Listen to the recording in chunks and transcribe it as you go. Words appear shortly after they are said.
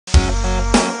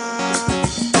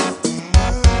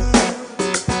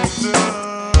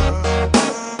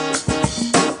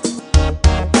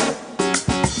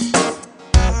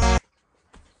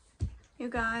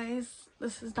guys.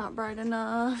 This is not bright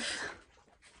enough.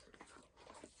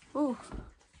 Ooh.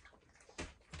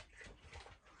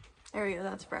 There we go,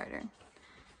 that's brighter.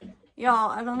 Y'all,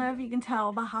 I don't know if you can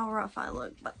tell by how rough I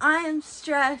look, but I am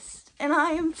stressed and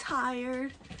I am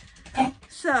tired.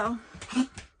 So,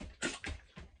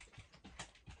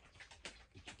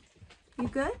 you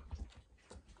good?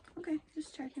 Okay,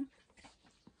 just checking.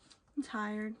 I'm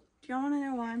tired. Do y'all want to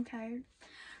know why I'm tired?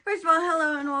 First of all,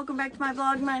 hello and welcome back to my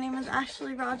vlog. My name is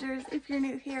Ashley Rogers. If you're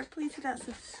new here, please hit that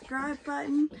subscribe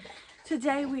button.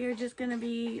 Today we are just going to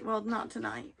be, well, not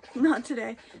tonight, not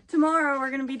today. Tomorrow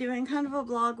we're going to be doing kind of a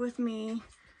vlog with me,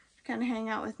 kind of hang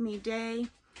out with me day.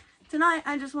 Tonight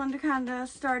I just wanted to kind of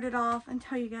start it off and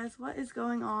tell you guys what is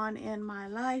going on in my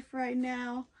life right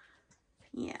now.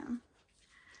 Yeah.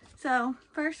 So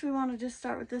first we want to just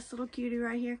start with this little cutie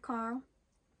right here, Carl.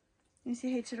 You say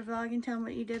hey to the vlog and tell him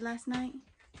what you did last night.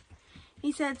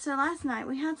 He said, so last night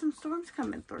we had some storms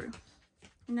coming through.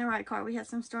 Isn't that right, Carl? We had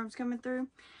some storms coming through.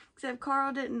 Except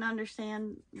Carl didn't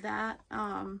understand that.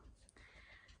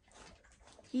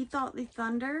 He thought the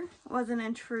thunder was an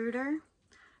intruder.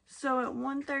 So at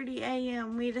 1:30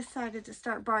 a.m. we decided to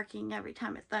start barking every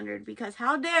time it thundered. Because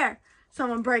how dare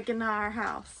someone break into our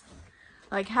house?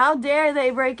 Like, how dare they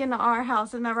break into our house?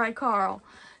 Isn't that right, Carl?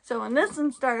 So when this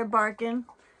one started barking,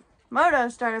 Moto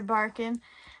started barking.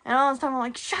 And all this time I'm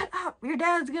like, shut up, your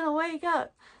dad's gonna wake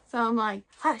up. So I'm like,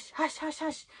 hush, hush, hush,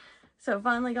 hush. So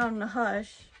finally got him to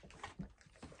hush.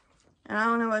 And I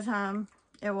don't know what time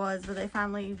it was, but they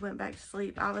finally went back to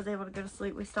sleep. I was able to go to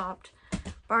sleep. We stopped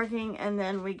barking, and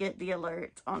then we get the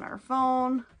alerts on our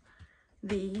phone.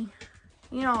 You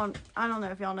know, I don't know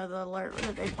if y'all know the alert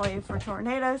that they play for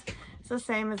tornadoes. It's the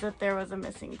same as if there was a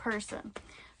missing person.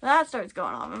 That starts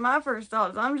going off, and my first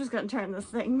thought is I'm just going to turn this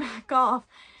thing back off.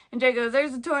 And Jay goes,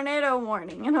 there's a tornado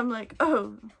warning. And I'm like,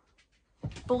 oh,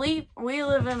 bleep, we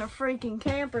live in a freaking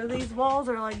camper. These walls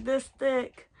are like this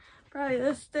thick. Probably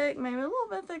this thick, maybe a little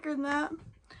bit thicker than that.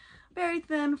 Very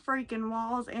thin freaking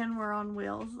walls, and we're on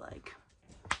wheels. Like,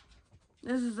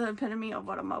 this is the epitome of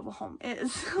what a mobile home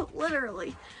is,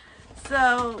 literally.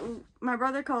 So my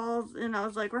brother calls, and I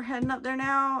was like, we're heading up there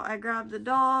now. I grabbed the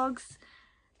dogs,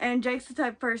 and Jake's the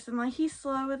type of person, like, he's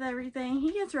slow with everything.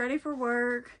 He gets ready for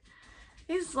work.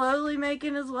 He's slowly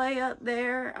making his way up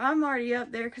there. I'm already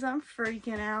up there because I'm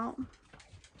freaking out.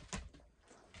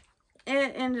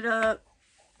 It ended up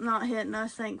not hitting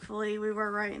us, thankfully. We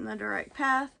were right in the direct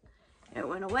path. It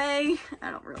went away. I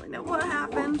don't really know what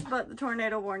happened, but the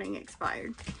tornado warning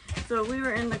expired. So we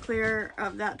were in the clear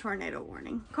of that tornado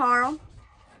warning. Carl.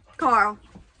 Carl.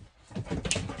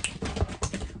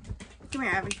 Come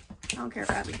here, Abby. I don't care,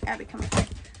 Abby. Abby, come here.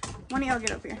 One of y'all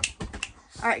get up here.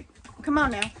 Alright, come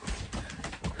on now.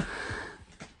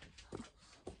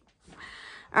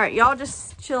 Alright, y'all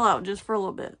just chill out just for a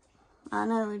little bit. I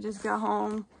know we just got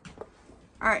home.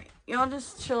 Alright, y'all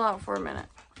just chill out for a minute.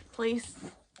 Please.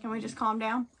 Can we just calm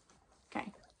down?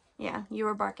 Okay. Yeah, you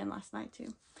were barking last night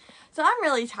too. So I'm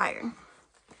really tired.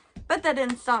 But that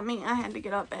didn't stop me. I had to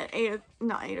get up at 8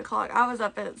 o'clock. I was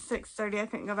up at 6:30. I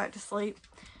couldn't go back to sleep.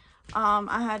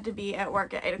 I had to be at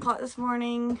work at 8 o'clock this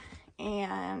morning.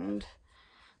 And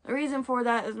the reason for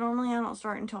that is normally I don't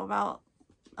start until about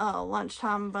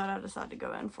lunchtime, but I decided to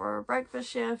go in for a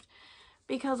breakfast shift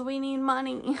because we need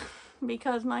money.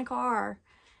 Because my car,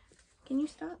 can you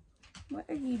stop? What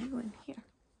are you doing here?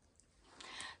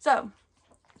 So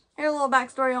here's a little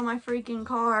backstory on my freaking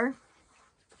car.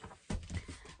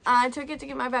 I took it to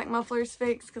get my back mufflers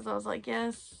fixed because I was like,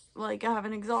 yes, like I have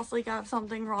an exhaust leak, I have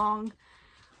something wrong,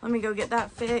 let me go get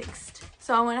that fixed.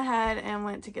 So I went ahead and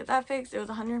went to get that fixed. It was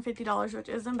 $150, which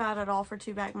isn't bad at all for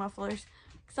 2 back mufflers.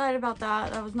 Excited about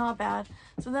that. That was not bad.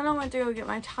 So then I went to go get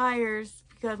my tires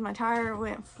because my tire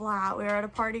went flat. We were at a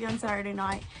party on Saturday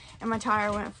night and my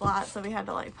tire went flat, so we had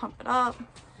to like pump it up.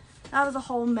 That was a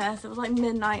whole mess. It was like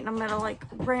midnight and I'm at a like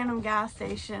random gas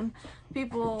station.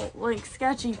 People, like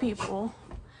sketchy people.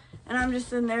 And I'm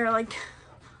just in there like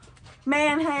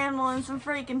manhandling some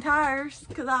freaking tires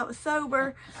because I was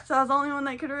sober. So I was the only one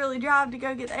that could really drive to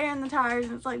go get air in the tires,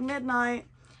 and it's like midnight.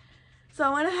 So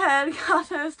I went ahead, got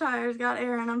those tires, got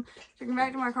air in them, took them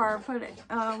back to my car,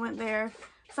 went there.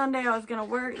 Sunday I was going to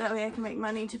work, that way I can make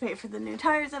money to pay for the new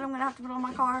tires that I'm going to have to put on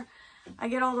my car. I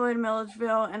get all the way to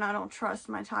Milledgeville and I don't trust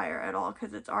my tire at all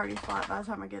because it's already flat by the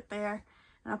time I get there.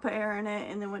 And I put air in it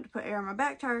and then went to put air in my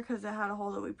back tire because it had a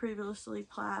hole that we previously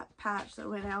patched that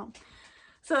went out.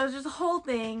 So it was just a whole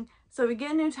thing. So we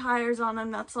get new tires on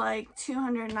them. That's like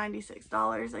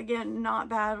 $296. Again, not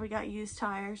bad. We got used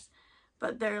tires,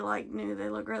 but they're like new. They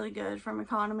look really good from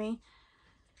Economy.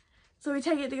 So we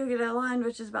take it to go get it aligned,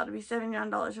 which is about to be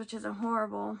 $79, which isn't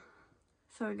horrible.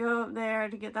 So we go up there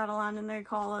to get that aligned, and they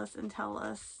call us and tell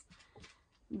us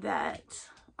that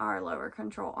our lower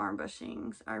control arm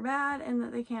bushings are bad and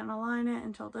that they can't align it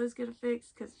until those get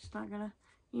fixed, because it's not gonna,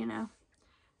 you know,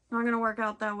 not gonna work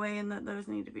out that way, and that those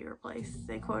need to be replaced.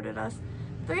 They quoted us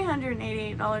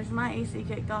 $388. My AC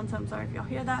kicked on, so I'm sorry if y'all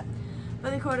hear that.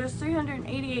 But they quoted us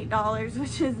 $388,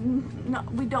 which is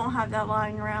not, we don't have that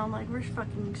lying around. Like, we're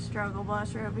fucking struggle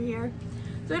buster over here.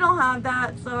 So we don't have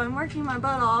that, so I'm working my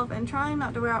butt off and trying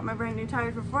not to wear out my brand new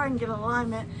tires before I can get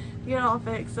alignment to get it all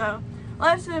fixed. So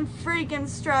life's been freaking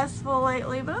stressful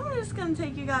lately, but I'm just gonna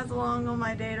take you guys along on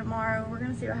my day tomorrow. We're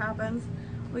gonna see what happens.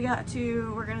 We're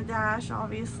gonna dash,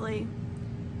 obviously.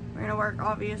 We're gonna work,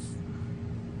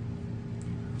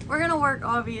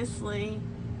 obviously,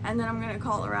 and then I'm gonna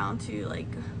call around to, like,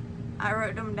 I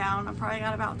wrote them down. I probably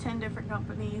got about 10 different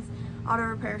companies, auto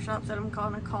repair shops that I'm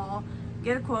gonna call,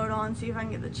 get a quote on, see if I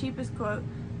can get the cheapest quote,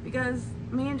 because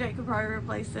me and Jake could probably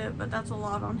replace it, but that's a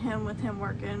lot on him with him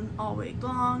working all week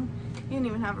long. He didn't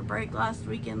even have a break last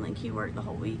weekend, like he worked the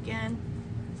whole weekend.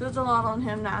 So it's a lot on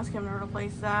him to ask him to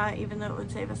replace that. Even though it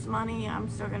would save us money, I'm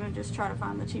still gonna just try to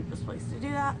find the cheapest place to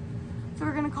do that. So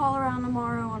we're gonna call around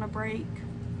tomorrow on a break.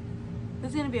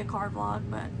 It's gonna be a car vlog,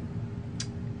 but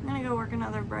I'm gonna go work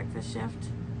another breakfast shift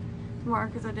tomorrow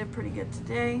because I did pretty good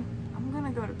today. I'm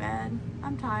gonna go to bed.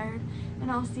 I'm tired,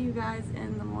 and I'll see you guys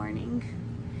in the morning.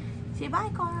 Say bye,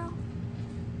 Carl.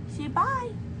 Say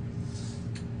bye.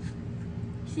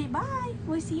 Say bye.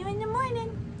 We'll see you in the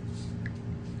morning.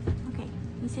 Okay,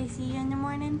 you say see you in the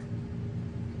morning?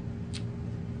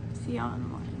 See y'all in the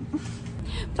morning.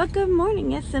 But good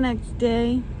morning, it's the next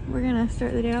day. We're gonna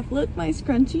start the day off. Look, my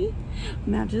scrunchie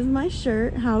matches my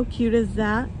shirt. How cute is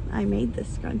that? I made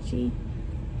this scrunchie.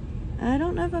 I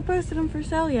don't know if I posted them for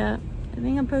sale yet. I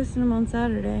think I'm posting them on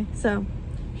Saturday. So,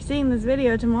 if you're seeing this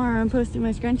video tomorrow, I'm posting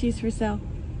my scrunchies for sale.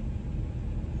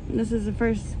 And this is the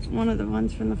first, one of the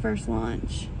ones from the first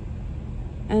launch.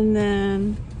 And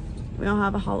then we'll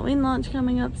have a Halloween launch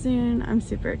coming up soon. I'm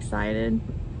super excited.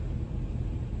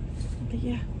 But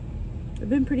yeah, I've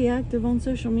been pretty active on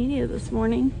social media this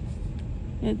morning.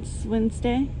 It's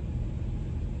Wednesday.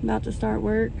 I'm about to start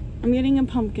work. I'm getting a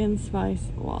pumpkin spice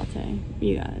latte.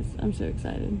 You guys, I'm so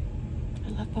excited. I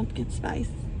love pumpkin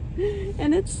spice.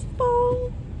 And it's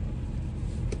fall.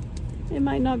 It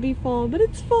might not be fall, but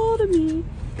it's fall to me.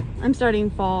 I'm starting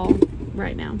fall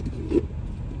right now.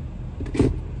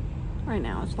 Right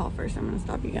now, it's fall first. I'm gonna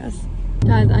stop you guys.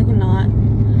 Guys, I cannot.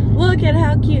 Look at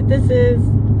how cute this is.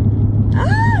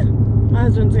 Ah! My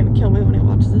husband's gonna kill me when he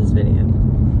watches this video.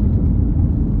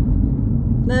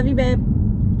 Love you, babe.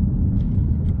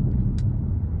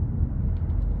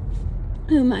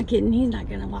 Who am I kidding? He's not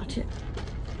gonna watch it.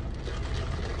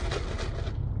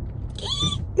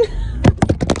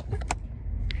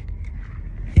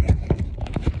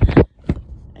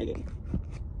 Okay.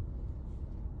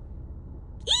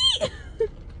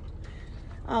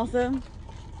 Also,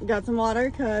 got some water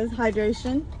because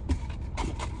hydration.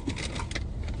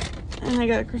 And I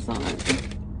got a croissant.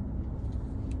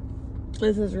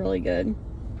 This is really good.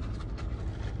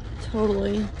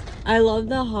 Totally. I love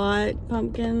the hot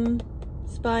pumpkin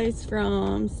spice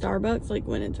from Starbucks, like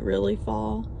when it's really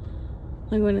fall.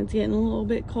 Like when it's getting a little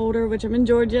bit colder, which I'm in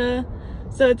Georgia.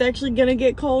 So it's actually gonna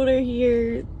get colder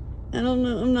here. I don't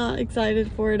know, I'm not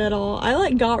excited for it at all. I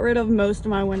like got rid of most of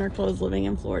my winter clothes living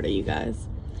in Florida, you guys.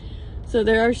 So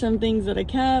there are some things that I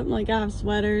kept, like I have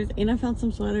sweaters, and I found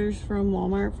some sweaters from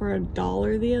Walmart for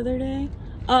 $1 the other day.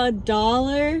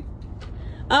 $1?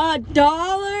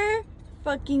 $1?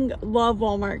 Fucking love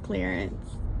Walmart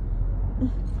clearance.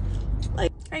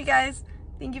 Like, hey guys,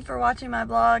 thank you for watching my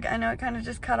vlog. I know it kind of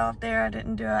just cut off there. I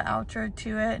didn't do an outro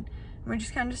to it. We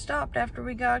just kind of stopped after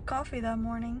we got coffee that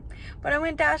morning. But I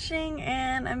went dashing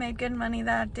and I made good money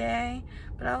that day.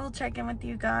 But I will check in with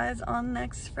you guys on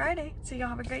next Friday. So y'all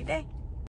have a great day.